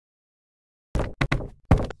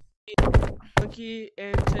Monkey,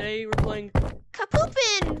 and today we're playing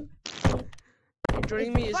Capuchin. And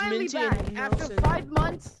joining me is Minty and Nelson. After 5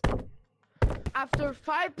 months, after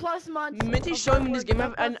 5+ months. Minty's showing me this game.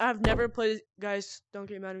 I've never played. Guys, don't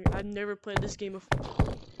get mad at me. I've never played this game before.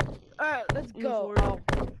 Alright, let's go.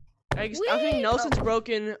 I think Nelson's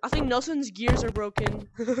broken. I think Nelson's gears are broken.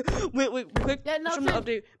 wait, quick. Yeah, Nelson. Show them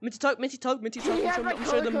the update. Minty talk. Yeah, I'm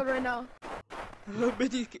showing them right now.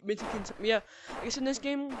 Minty can. Yeah, I guess in this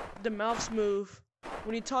game, the mouths move.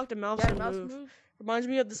 When you talk, the mouths move. Reminds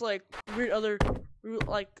me of this like weird other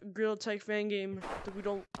like grill type fan game that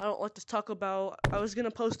I don't like to talk about. I was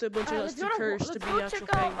gonna post a bunch of us to curse to be actual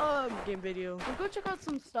fan game video. Let's go check out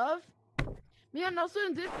some stuff. Me and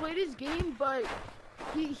Nelson did play this game, but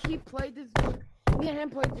he played this. Me and him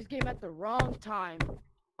played this game at the wrong time.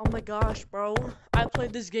 Oh my gosh, bro! I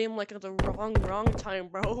played this game like at the wrong time,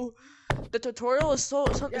 bro. The tutorial is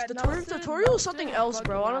tutorial is something else,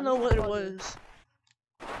 bro. I don't know what it was.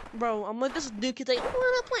 Bro, I'm like this new kid's like, oh, I'm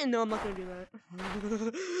not playing. No, I'm not gonna do that.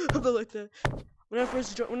 I'm not like that. When I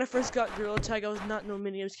first got Gorilla Tag, I was not no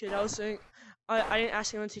minigames kid. I was saying, I didn't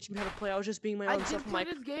ask anyone to teach me how to play. I was just being my own self. I did play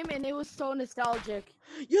this game and it was so nostalgic.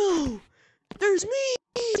 Yo, there's me.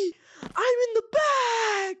 I'm in the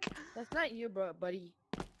back. That's not you, bro, buddy.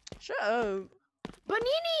 Shut up.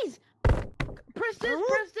 Baninis. Press this.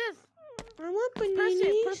 I want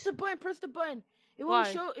bananas. Press the button. It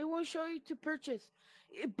Why? won't show you to purchase.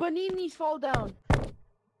 Bananas fall down.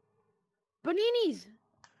 Bananas.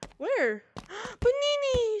 Where?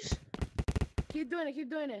 Bananas. Keep doing it.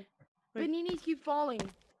 Wait. Bananas keep falling.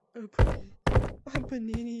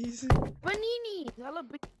 Bananas. Bananas. I love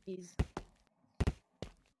bananas.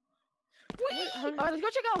 Alright, let's go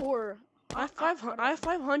check out horror. I have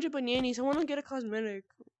 500 bananas. I want to get a cosmetic.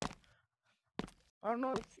 I don't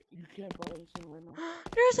know if you can't buy this right now.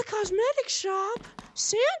 There's a cosmetic shop.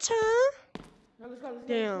 Santa. No, let's go.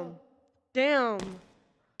 Damn.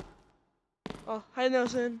 Oh, hi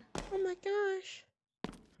Nelson. Oh my gosh.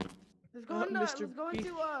 Let's go into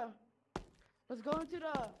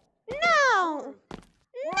the. No.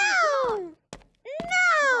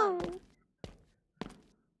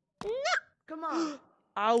 Come on.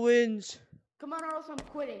 I wins. Come on, or else I'm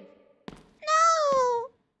quitting. No.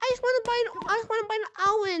 I just want to buy an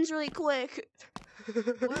Owens really quick.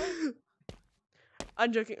 What?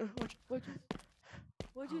 I'm joking. What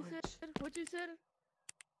you said?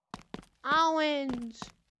 Owens.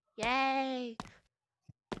 Yay.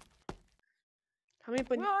 How many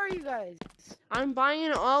Where are you guys? I'm buying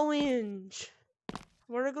an orange.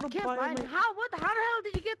 Where are I gonna buy it? How the hell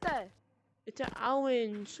did you get that? It's an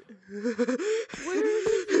orange. Where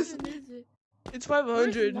is it? It's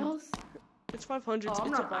 500. It's 500. Oh,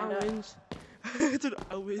 it's an orange. It's an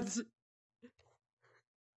orange.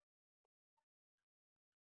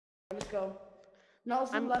 Let's go.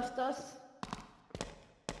 Nelson left us.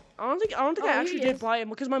 I don't think I actually did buy him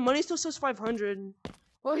because my money still says 500.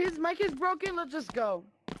 Well, his mic is broken. Let's just go.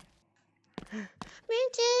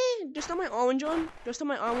 Minty, just on my orange on. Just on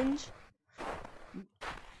my orange.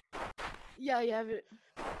 Yeah, you have it.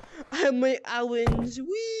 I have my orange.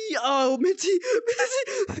 Wee! Oh, Minty.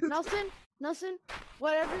 Nelson.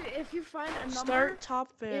 Whatever. If you find a number Start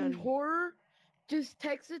top fan in horror, just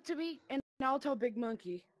text it to me, and I'll tell Big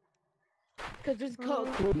Monkey. Cause there's code.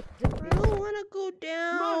 I don't wanna go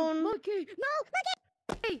down. Monkey! No,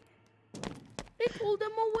 Monkey! They pulled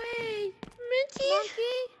them away. Minty.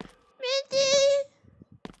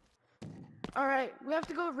 All right, we have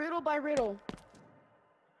to go riddle by riddle.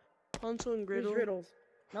 Hansel and Gretel. Riddles.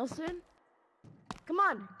 Nelson, come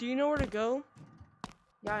on. Do you know where to go?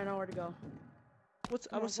 Yeah, I know where to go. What's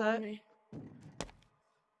that?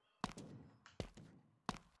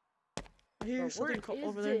 I hear something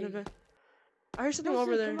over there. I heard something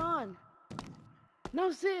over there. Come on.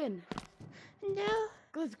 Nelson. No.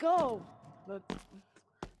 Let's go. Look.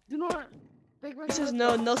 Do not. Big Monkey says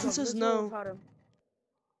no. Nelson says no.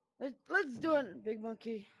 Let's do it, Big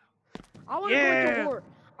Monkey. I want to go into horror.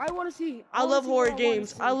 I want to see. I love horror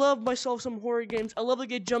games. I love myself some horror games. I love to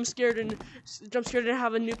get jump scared and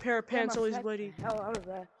have a new pair of pants always ready. Hell out of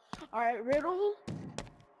that. All right, riddle.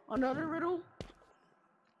 Another riddle.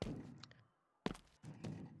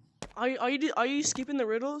 Are you skipping the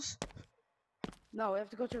riddles? No, we have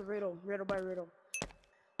to go to riddle by riddle.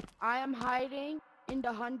 I am hiding in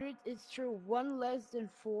the hundreds. It's true. 1 less than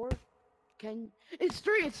 4. It's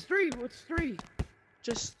 3. It's 3. What's 3?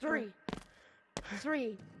 Just 3.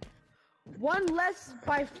 3. 1 less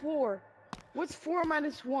by 4. What's 4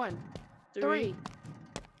 minus 1? 3.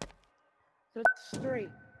 So it's 3.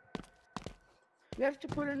 We have to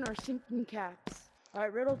put in our thinking caps.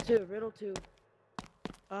 Alright, riddle 2.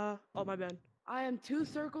 Oh, my bad. I am two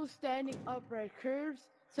circles standing upright, curves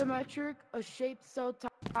symmetric, a shape so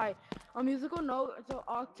tight. A musical note, so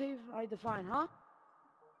octave I define, huh?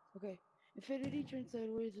 Okay. Infinity turns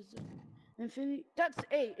sideways. Infinity. That's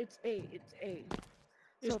A. It's A. It's A.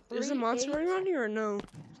 So Is the 3, monster 8. running around here or no?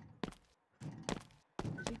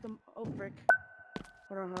 I think the brick.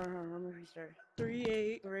 Hold on. Let me restart. 3,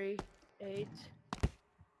 8. 3, 8.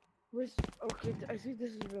 Where's okay? I think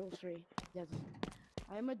this is real 3. Yes.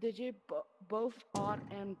 I am a digit, both odd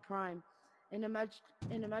and prime. In a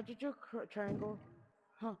magical triangle.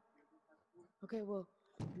 Huh. Okay. Well,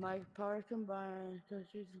 my power combined.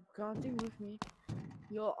 Counting with me,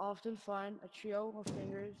 you'll often find a trio of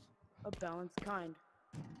fingers, a balanced kind.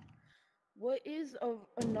 What is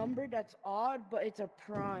a number that's odd, but it's a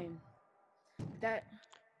prime? That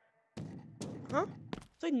Huh?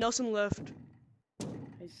 It's like Nelson left.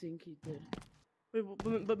 I think he did. Wait,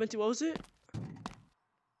 but Minty, what was it?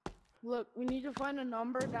 Look, we need to find a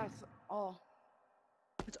number that's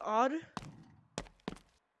It's odd?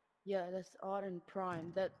 yeah, that's odd and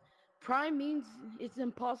prime. That prime means it's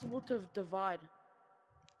impossible to divide.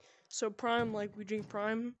 So prime, like we drink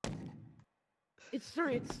prime? It's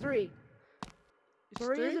 3. It's 3. It's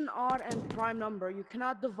 3 is 3? an odd and prime number. You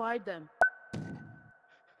cannot divide them.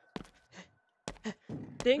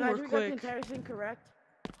 Dang, we're Imagine we got the quick. entire thing correct.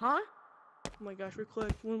 Huh? Oh my gosh, we're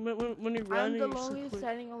quick. When you run, I'm the you're so loneliest quick.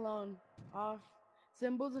 standing alone. Off.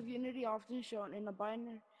 Symbols of unity often shown in a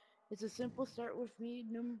binary. It's a simple start with me.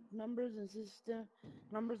 Numbers and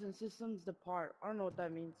systems depart. I don't know what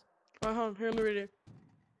that means. Hold on, here, let me read it.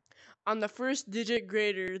 On the first digit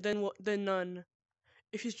greater than none.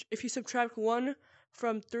 If you subtract 1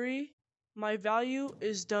 from 3, my value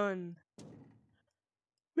is done.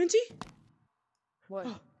 Minty? What?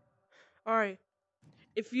 Oh, alright.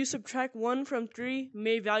 If you subtract 1 from 3,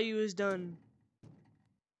 my value is done.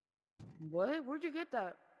 What? Where'd you get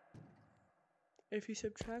that? If you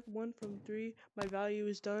subtract 1 from 3, my value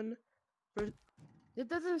is done. It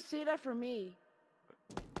doesn't say that for me.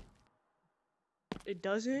 It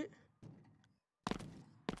doesn't?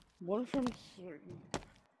 1 from 3.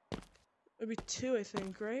 It'd be 2, I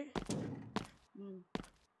think, right?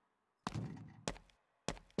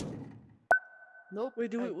 Nope.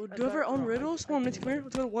 Wait, do we I have got our it own wrong. riddles? Come on, Minty, come here.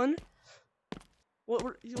 Let's go to 1.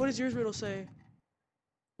 What does yours riddle say?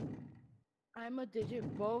 I'm a digit,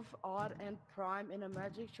 both odd and prime in a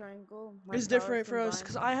magic triangle. My It's powers different for us,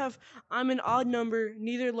 combined. because I'm an odd number,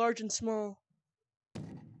 neither large and small.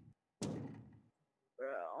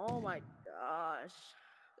 Oh my gosh.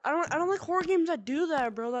 I don't like horror games that do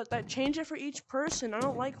that, bro. That change it for each person. I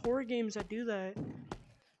don't like horror games that do that.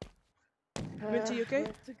 Minty, you okay?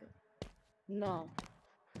 No.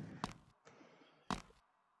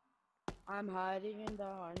 I'm hiding in the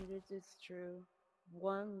hundreds, it's true.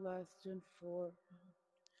 1 less than 4.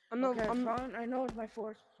 I know it's my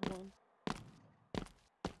 4th one.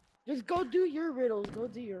 Just go do your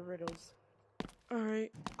riddles.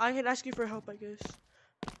 Alright. I can ask you for help, I guess.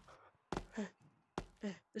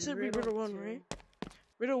 This is riddle 1, right?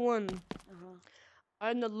 Riddle 1.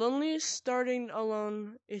 I'm the loneliest starting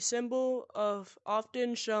alone, a symbol of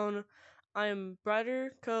often shown. I am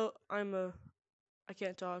brighter I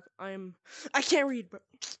can't talk. I can't read, bro.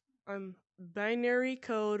 I'm binary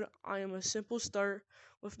code. I am a simple start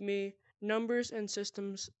with me. Numbers and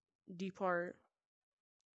systems depart.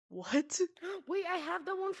 What? Wait, I have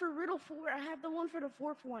the one for riddle 4. I have the one for the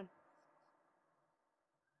 4th one.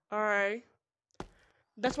 Alright.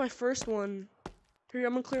 That's my first one. Here,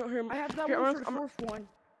 I'm gonna clear. Here, I have that here, one for the 4th one.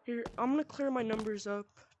 Here, I'm gonna clear my numbers up.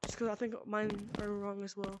 Just because I think mine are wrong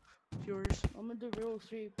as well. Yours. I'm gonna do riddle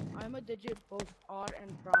 3. I'm a digit, both odd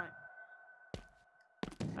and prime.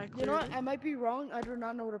 You know what? I might be wrong. I do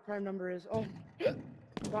not know what a prime number is. Oh,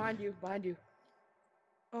 behind you.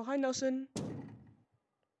 Oh, hi, Nelson.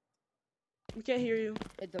 We can't hear you.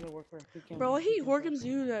 It doesn't work, bro. Bro, I hate horror games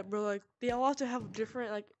do that, bro. Like, they all have to have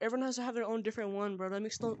different, like, everyone has to have their own different one, bro. That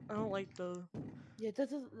makes I don't like the... Yeah, it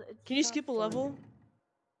doesn't... Can you skip a level?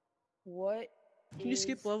 What Can you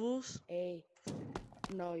skip levels?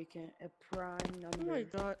 No, you can't. A prime number. Oh my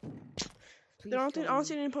god. Please I don't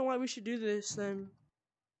see any point why we should do this, then.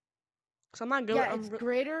 Cause I'm not good. Yeah, it's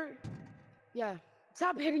greater. Yeah.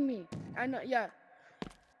 Stop hitting me. I know, yeah.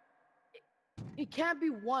 It can't be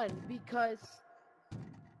 1 because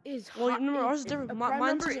well, remember, ours is different.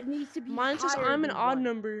 Mine says, it needs to be mine says I'm an odd 1.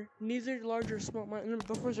 number, neither large or small.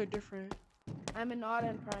 Both ones are different. I'm an odd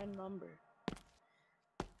and prime number.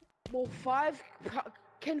 Well, 5,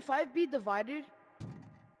 can 5 be divided?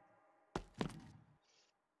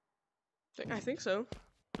 I think so.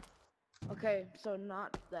 Okay, so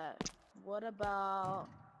not that. What about?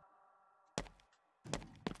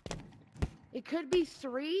 It could be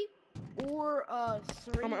 3 or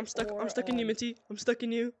 3 I'm stuck. or I'm stuck in you, Minty. I'm stuck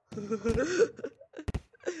in you. it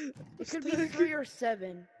could be 3 or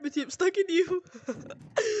 7. Minty, I'm stuck in you.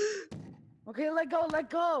 Okay, let go, let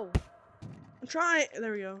go. I'm trying.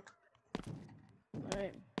 There we go.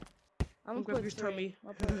 Alright. I'm gonna grabbing your put 3. tummy.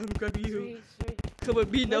 I'll put I'm grabbing you. 3. Come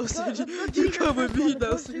with me, Let's go, Nelson. let's go You to come your with first me, one.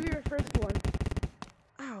 Let's Nelson. go to your first one.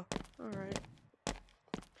 Ow. Alright.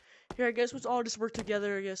 Here, I guess let's all just work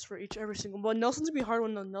together, I guess, for every single one. Nelson's gonna be a hard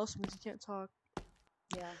one, though. Nelson, because he can't talk.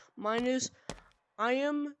 Yeah. Mine is, I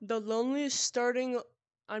am the loneliest starting,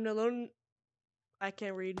 I'm the lone, I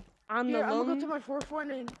can't read. I'm Here, the I'm lone. gonna go to my 4th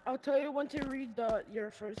one and I'll tell you when to read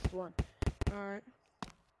your first one. Alright.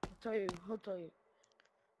 I'll tell you.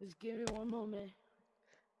 Just give me one moment.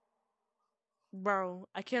 Bro,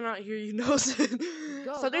 I cannot hear you, Nelson.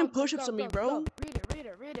 Stop doing push-ups on me, bro.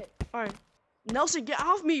 Read it. Alright. Nelson, get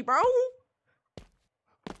off me, bro!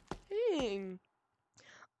 Dang.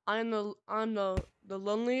 I'm the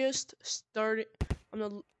loneliest starting. I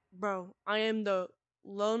am the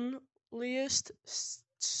loneliest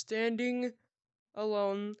standing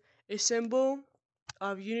alone. A symbol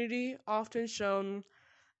of unity often shown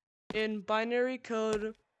in binary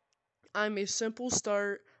code. I'm a simple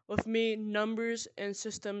start. With me, numbers and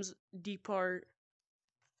systems depart.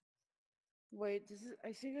 Wait,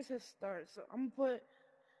 I see this says start, so I'm gonna put.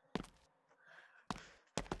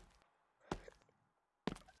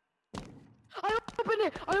 I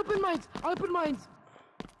opened mine.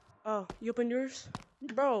 Oh, you opened yours?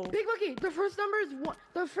 Bro. Big Monkey, the first number is 1.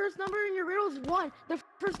 The first number in your riddle is 1. The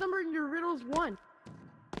first number in your riddle is 1.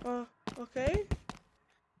 Okay.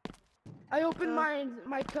 I opened I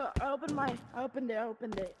opened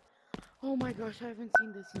it. Oh my gosh, I haven't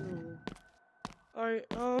seen this in a while. Alright,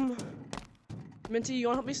 Minty, you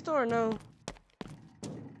wanna help me still or no?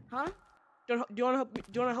 Huh? Do you wanna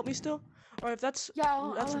help me still? Or if that's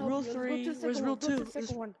that's I'll rule help you. 3, where's rule 2?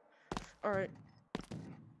 Alright.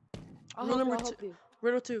 Rule number 2.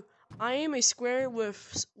 Riddle 2. I am a square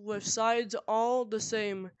with sides all the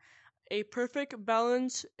same. A perfect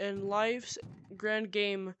balance in life's grand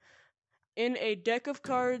game. In a deck of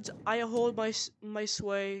cards, I hold my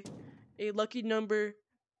sway. A lucky number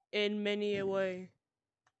in many a way.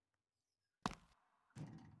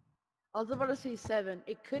 I was about to say 7.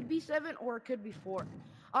 It could be 7 or it could be 4.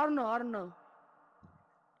 I don't know.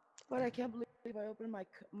 But I can't believe I opened my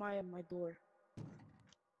door.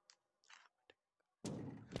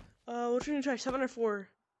 What should we try? 7 or 4?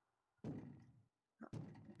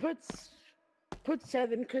 Put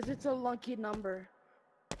 7 because it's a lucky number.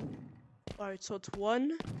 Alright, so it's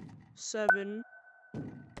 1, 7.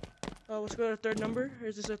 Let's go to the third number. Or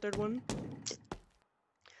is this the third one?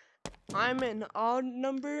 I'm an odd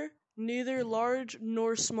number, neither large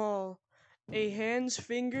nor small. A hand's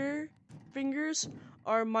fingers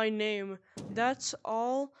are my name. That's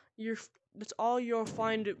all you'll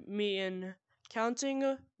find me in. Counting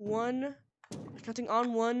on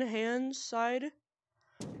one hand's side.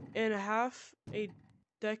 In half a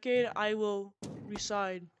decade I will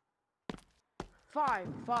reside. 5.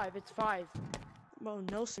 It's 5. Bro,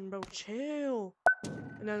 Nelson, bro, chill.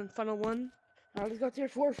 And then final one. Alright, let's go to your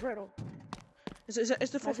 4th riddle. Is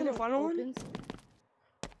the fourth one the final one?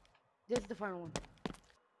 This is the final one.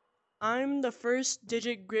 I'm the first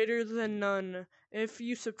digit greater than none. If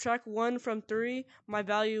you subtract 1 from 3, my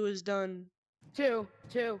value is done. 2.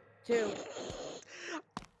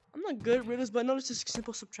 I'm not good at riddles, but I know this is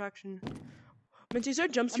simple subtraction. Minty, is there a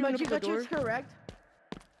jump scare when you open the door? Yours correct.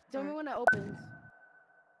 Tell me when it opens.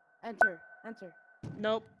 Enter.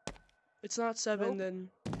 Nope. It's not 7 Nope. then.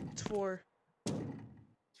 It's 4.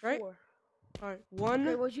 Right? 4. Alright. 1,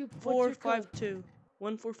 Okay, 4, 5, 2.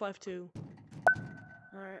 1, 4, 5, 2.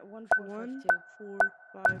 Alright, 1, 4, 1, 5, 4,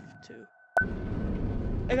 5, 2.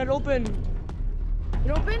 I got it open. 2.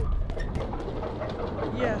 It opened?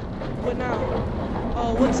 Yeah. What now?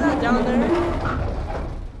 Oh, what's that down there?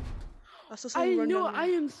 I knew it. I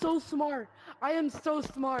am so smart.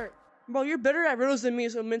 Bro, you're better at riddles than me,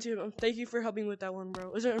 so Minty, thank you for helping with that one,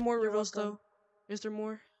 bro. Is there more riddles welcome. though? Is there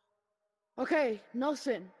more? Okay,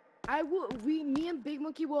 Nelson. Me and Big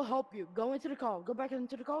Monkey will help you. Go into the call. Go back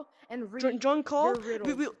into the call and read Join call? your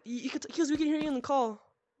riddles. Because we can hear you in the call.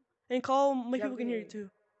 And call, my people can hear you too.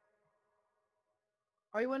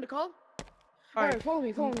 Are you in the call? Alright, follow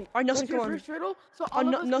me. Alright, Nelson, come on. First riddle, so all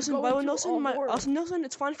of us Nelson, can by go the way, Nelson, Nelson,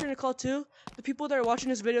 it's fine for you to call too. The people that are watching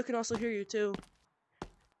this video can also hear you too.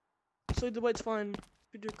 So either way, it's fine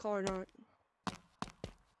if you do a call or not.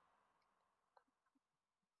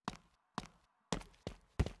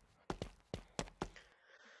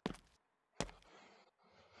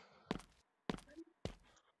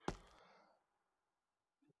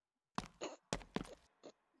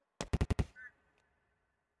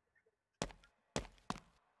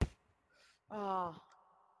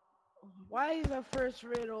 Why is the first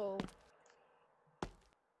riddle?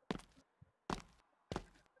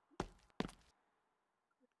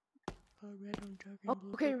 Red, orange, green,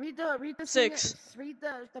 blue. Okay, read the 6. Read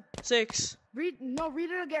the 6. read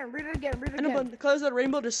it again. Read it again. Read it I know, again. but the colors of the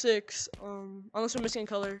rainbow to 6. Unless we're missing a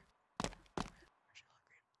color.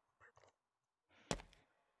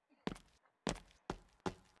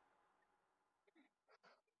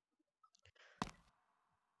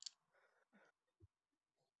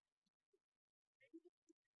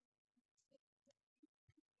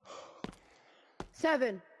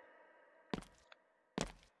 Seven.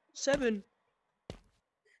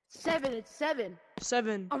 7. It's 7.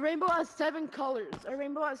 7. A rainbow has 7 colors.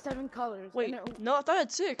 Wait, no, I thought I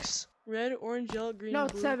had 6. Red, orange, yellow, green, No,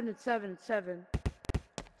 blue. it's 7. It's 7. It's 7.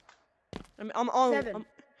 I mean, I'm on. 7.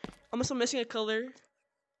 I'm also missing a color.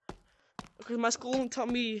 Because my school taught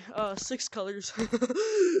me 6 colors.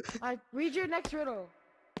 Read your next riddle.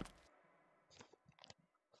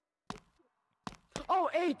 Oh,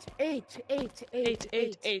 8. 8.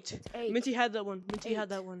 Minty had that one. Had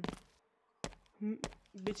that one.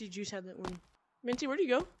 Minty Juice had that one. Minty, where'd you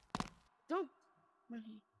go? Don't.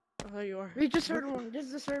 Oh, there you are. Read the third one. This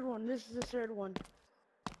is the third one. This is the third one.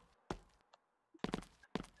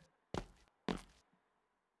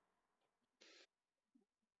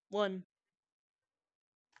 One.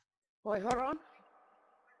 Wait, hold on.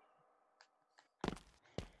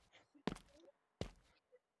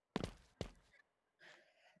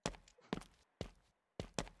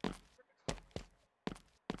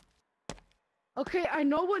 Okay, I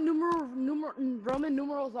know what Roman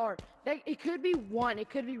numerals are. It could be 1. It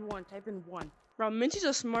could be 1. Type in 1. Bro, Minty's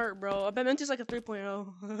a smart, bro. I bet Minty's like a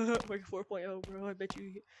 3.0. Like 4.0, bro. I bet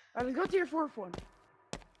you. Alright, let's go to your fourth one.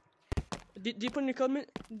 Do you put in your code, Mint?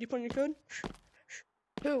 Do you put in your code?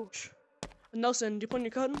 Who? Nelson, do you put in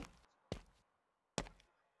your code?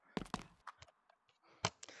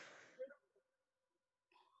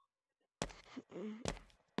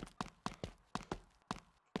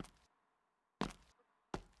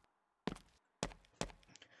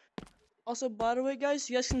 Also, by the way, guys,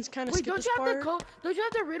 you guys can kind of skip this part. Don't you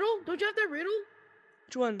have the riddle?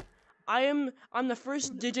 Which one? I'm the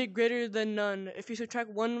first digit greater than none. If you subtract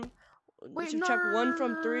 1, subtract 1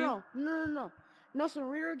 from 3. No, so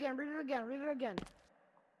read it again.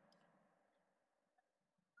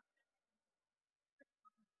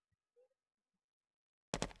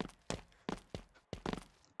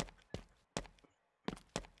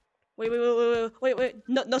 Wait.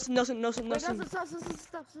 No, Nelson. Wait,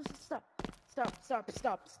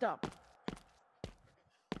 stop. Do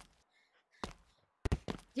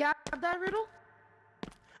you have that riddle?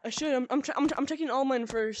 I should. I'm checking all mine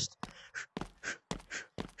first.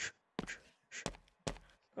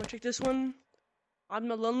 I'll check this one. I'm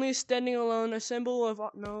the loneliest standing alone. A symbol of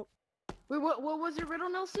no. Wait, what was your riddle,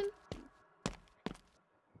 Nelson?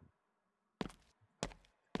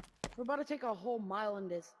 We're about to take a whole mile in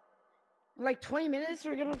this. In like 20 minutes,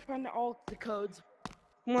 we're gonna find all the codes.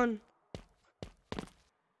 Come on.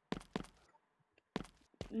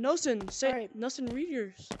 Nelson, Nelson, read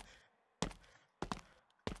yours.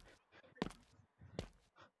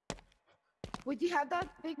 Wait, do you have that,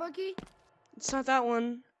 Big Monkey? It's not that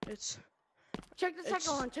one. Check the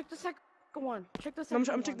second one. Check the second one.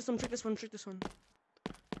 I'm check this one.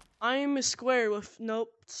 I'm a square with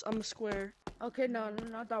nope. I'm a square. Okay, no,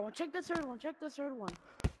 not that one. Check the third one.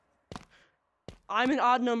 I'm an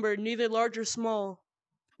odd number, neither large or small.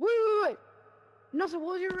 Wait. No, so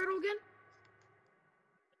what was your riddle again?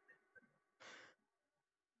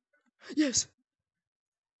 Yes.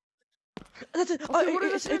 That's it. Okay, what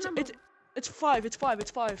is the third number? It's 5. It's 5.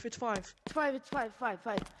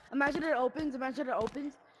 Imagine it opens.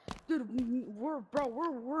 Dude, we're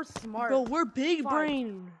smart. Bro, we're big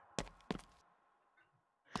brain.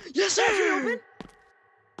 Yes, sir.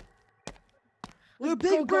 We're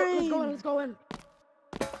big brain. Let's go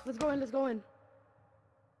in.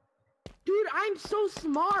 Dude, I'm so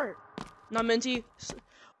smart. Not Minty.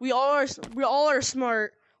 We all are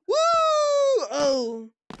smart. Woo! Oh.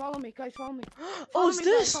 Follow me, guys. Oh, it's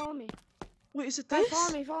this. Follow me. Wait, is it this?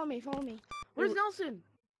 Guys, follow me. Where's Nelson?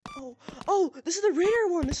 Oh, this is the radar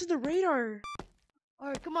one. This is the radar.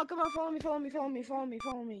 Alright, come on. Follow me.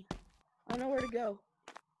 I know where to go.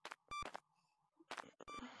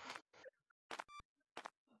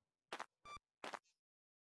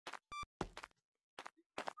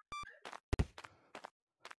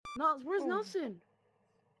 No, where's Nelson?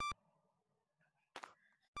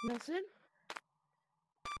 Nelson?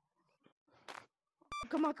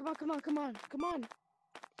 Come on.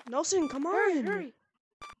 Nelson, come on. Hurry.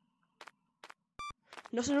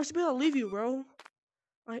 Nelson, I'm supposed to leave you, bro.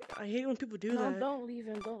 I hate when people do No, that. don't leave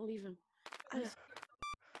him. Don't leave him.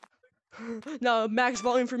 No, max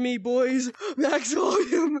volume for me, boys. Max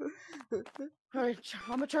volume. Alright,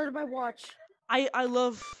 I'm gonna charge my watch. I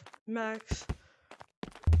love max.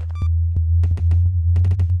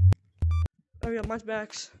 Oh yeah, mine's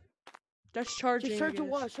max. That's charging. Just charge your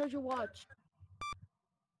watch. Charge your watch.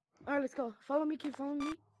 Alright, let's go. Follow me. Keep following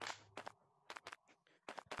me.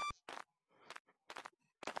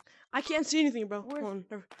 I can't see anything, bro. Hold on.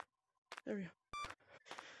 There we go.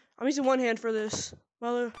 I'm using one hand for this.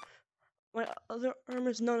 My other arm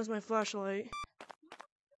is known as my flashlight.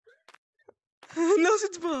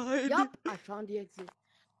 Nelson's behind. Yup, I found the exit.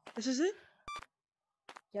 This is it?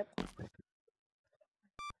 Yep. Bro,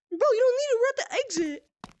 you don't need it. We're at the exit.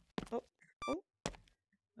 Oh.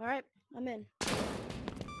 Alright, I'm in.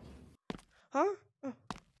 Huh? Oh.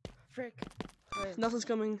 Frick. Right. Nothing's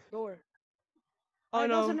coming. Door. Oh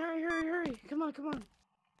no. Nelson, hurry. Come on.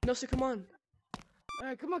 Nelson, come on.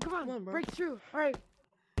 Alright, come on. Come on, bro. Break through. Alright.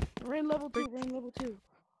 We're in level 2.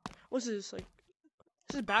 What's this? Like,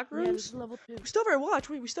 this is back Yeah, rooms? this is level 2. We still have our watch.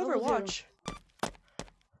 Wait, we still have our Level watch.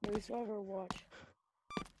 Yeah, we still have our watch.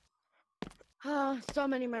 So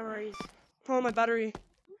many memories. Hold on, my battery.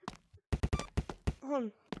 Hold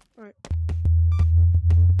on. Alright.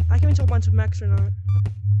 I can't even tell if mine's max or not.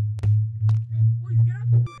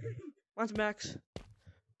 Mine's max.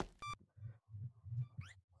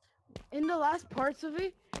 In the last parts of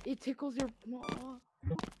it, it tickles your...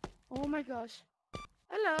 Oh my gosh.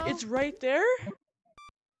 Hello. It's right there?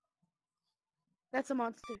 That's a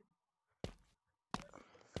monster.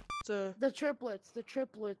 It's a... The triplets.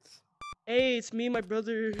 Hey, it's me and my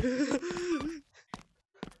brother.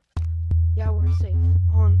 Yeah, we're safe.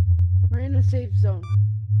 Hold on. We're in a safe zone.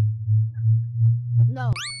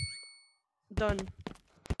 No. Done.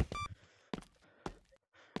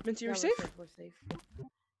 Minty, you're Yeah, safe? We're safe.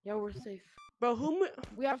 Yeah, we're safe. Bro,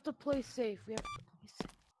 We have to play safe.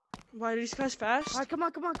 Why, are these guys fast? Alright, come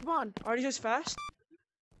on. Are these guys fast?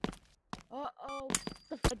 Uh-oh.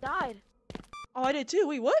 I died. Oh, I did too.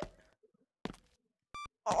 Wait, what?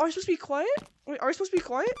 Are we supposed to be quiet? Wait, are we supposed to be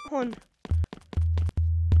quiet? Hold on.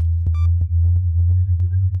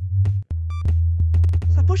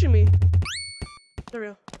 Stop pushing me. There we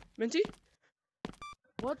go. Minty?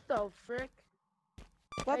 What the frick?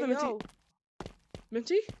 What happened, Hey, Minty?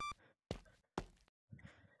 Minty?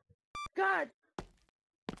 God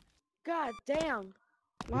damn.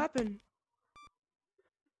 What happened?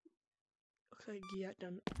 Okay, yeah,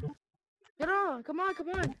 done. Get on. Come on. I'm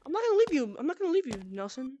not gonna leave you,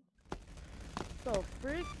 Nelson. The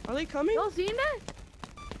frick? Are they coming? Y'all seen that?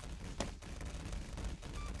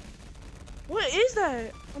 What is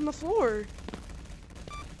that on the floor?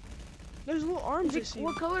 There's little arms I see.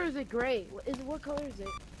 What color is it? Gray. What color is it?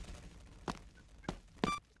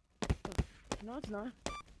 No, it's not.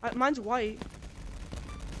 Mine's white.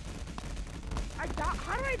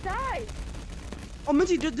 How did I die? Oh,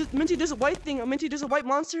 Minty, there's a white thing. Oh, Minty, there's a white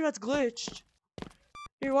monster that's glitched.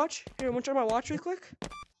 Here, watch. Here, I'm gonna turn my watch real quick.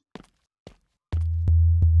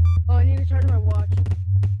 Oh, I need to charge my watch.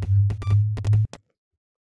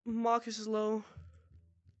 Marcus is low.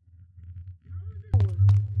 I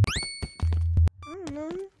don't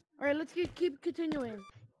know. Alright, let's keep continuing.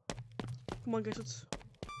 Come on, guys,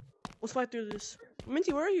 let's fight through this.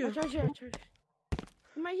 Minty, where are you? I charge. Am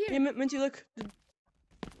I here? Yeah, Minty, look.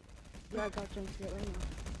 Yeah, I got jump scared right now.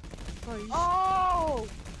 Oh, he's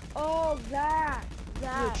Oh, that.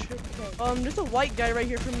 glitch. Okay. There's a white guy right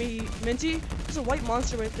here for me, Minty. There's a white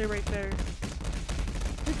monster right there.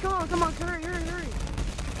 Just come on, hurry.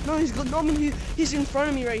 No, he's in front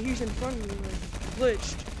of me right here. He's in front of me, like,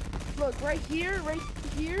 glitched. Look, right here.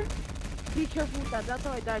 Be careful with that. That's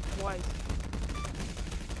how I died twice.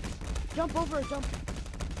 Jump over.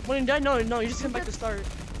 When he died, no, you just came back to start.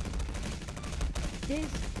 This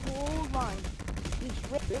whole line is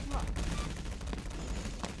right.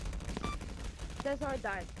 That's how I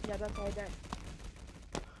died. Yeah, that's how I died.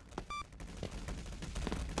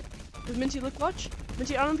 Does Minty look, watch?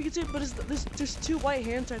 Minty, I don't know if you can see it, but there's two white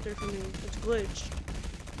hands right there for me. It's glitched.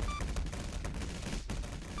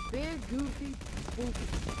 Big, goofy, spooky.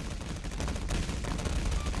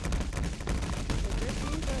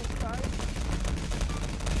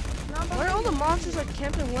 Why are all the monsters like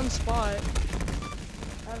camped in one spot?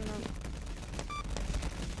 I don't know.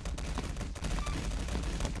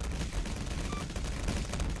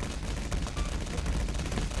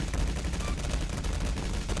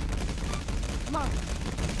 Come on.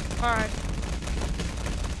 Alright.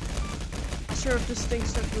 I'm sure if this thing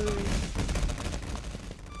starts moving.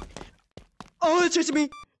 Oh, it's chasing me!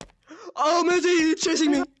 Oh, Minty, it's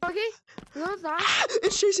chasing me! Okay. No, it's not.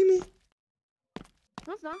 It's chasing me.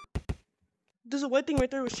 No, it's not. There's a white thing right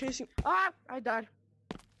there was chasing. Ah, I died.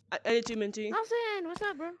 I did too, Minty. Nelson, what's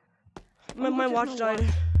up, bro? My watch died.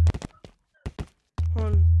 Watch. Hold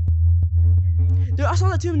on. Dude, I saw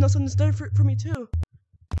that too, Nelson. It's there for me too.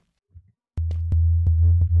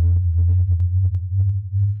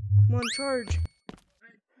 I'm on charge.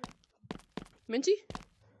 Minty?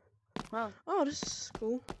 Wow. Oh, this is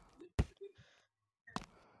cool.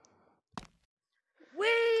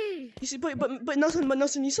 Wee! You see, but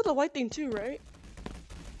Nelson, you saw the white thing too, right?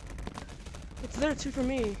 It's there too for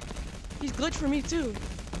me. He's glitched for me too.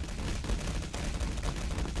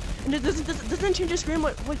 And it doesn't change your screen.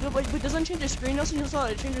 Wait, doesn't change your screen, Nelson? You saw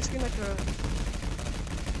it change your screen like a.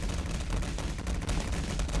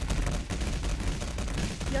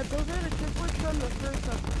 Yeah, those are the triplets from the first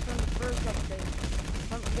update.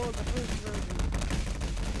 Well, the first version.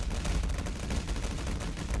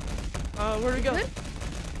 Where'd we go? Good?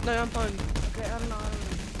 No, I'm fine. Okay, I don't know.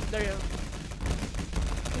 There you go.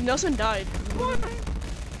 Nelson died. What? I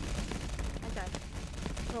died.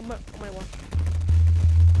 Oh, my watch.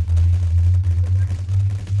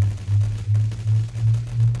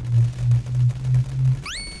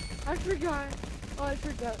 I forgot. Oh, I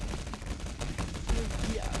forgot.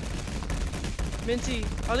 Yeah. Minty,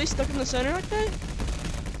 are they stuck in the center like that?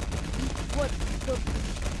 What? The...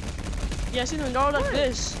 Yeah, I see them all like What?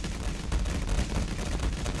 this.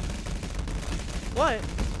 What?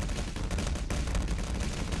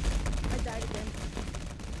 I died again.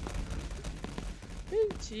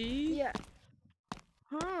 Minty. Yeah.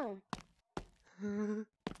 Huh.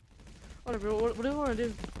 Whatever, what do you want to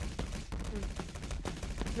do?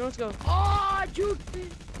 No, let's go. Oh, juked me.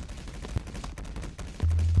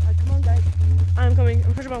 Alright, come on, guys. I'm coming.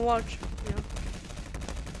 I'm pushing my watch. Yeah.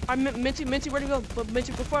 I'm Minty, where do we go? But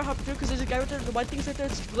Minty, before I hop through, because there's a guy right there, the white thing's right there,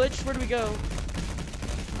 it's glitched. Where do we go?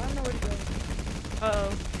 I don't know where to go.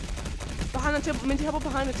 Uh-oh. Behind the table. Minty, how about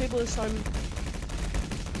behind the table this time?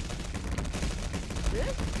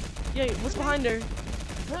 This? Yeah, what's behind her?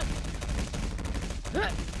 Huh. Huh.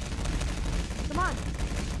 Come on.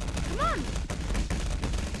 Come on.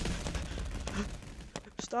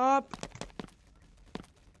 Stop.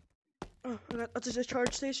 Oh, that's just a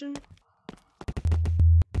charge station.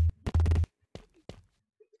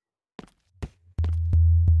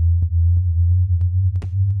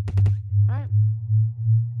 Alright.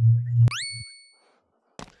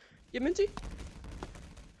 Yeah, Minty?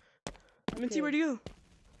 Minty, Okay. where'd you go?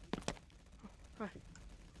 Hi.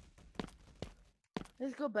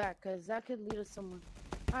 Let's go back, because that could lead us somewhere.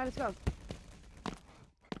 Alright, let's go.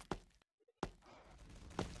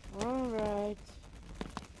 Alright.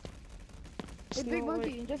 Hey, Big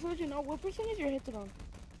Monkey, just to let you know, what percentage your hits on?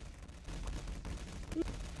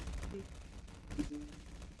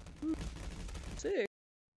 Sick.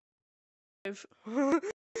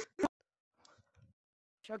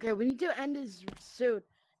 Okay, we need to end this soon.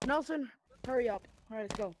 Nelson, hurry up. Alright,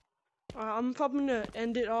 let's go. I'm probably gonna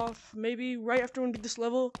end it off maybe right after we beat this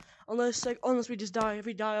level, unless we just die. If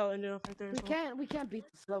we die, I'll end it off right there. We can't beat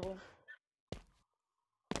this level.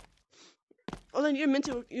 Oh, then you meant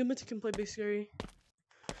to can play Big Scary,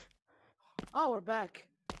 Oh, we're back.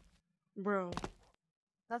 bro.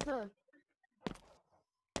 That's a...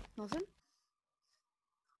 Nelson?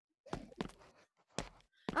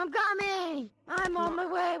 I'm coming! I'm on my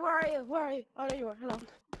way! Where are you? Where are you? Oh, there you are. Hello.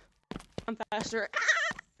 I'm faster.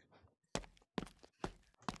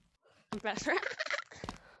 I'm faster.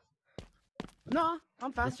 No,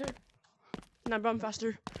 I'm faster. Nah, bro, I'm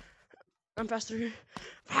faster. I'm faster.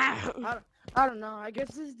 I don't know. I guess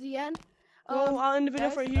this is the end. Well, I'll end the video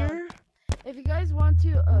guys, right here. If you guys want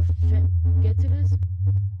to get to this,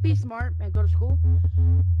 be smart and go to school.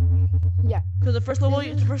 Yeah. Because the first level,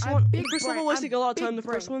 This is the first a one, big the first brain. level always I'm take a lot of big time. The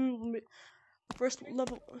first brain. one, the first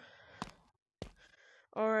level.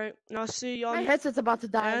 All right, now see y'all. My headset's about to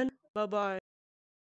die. And bye bye.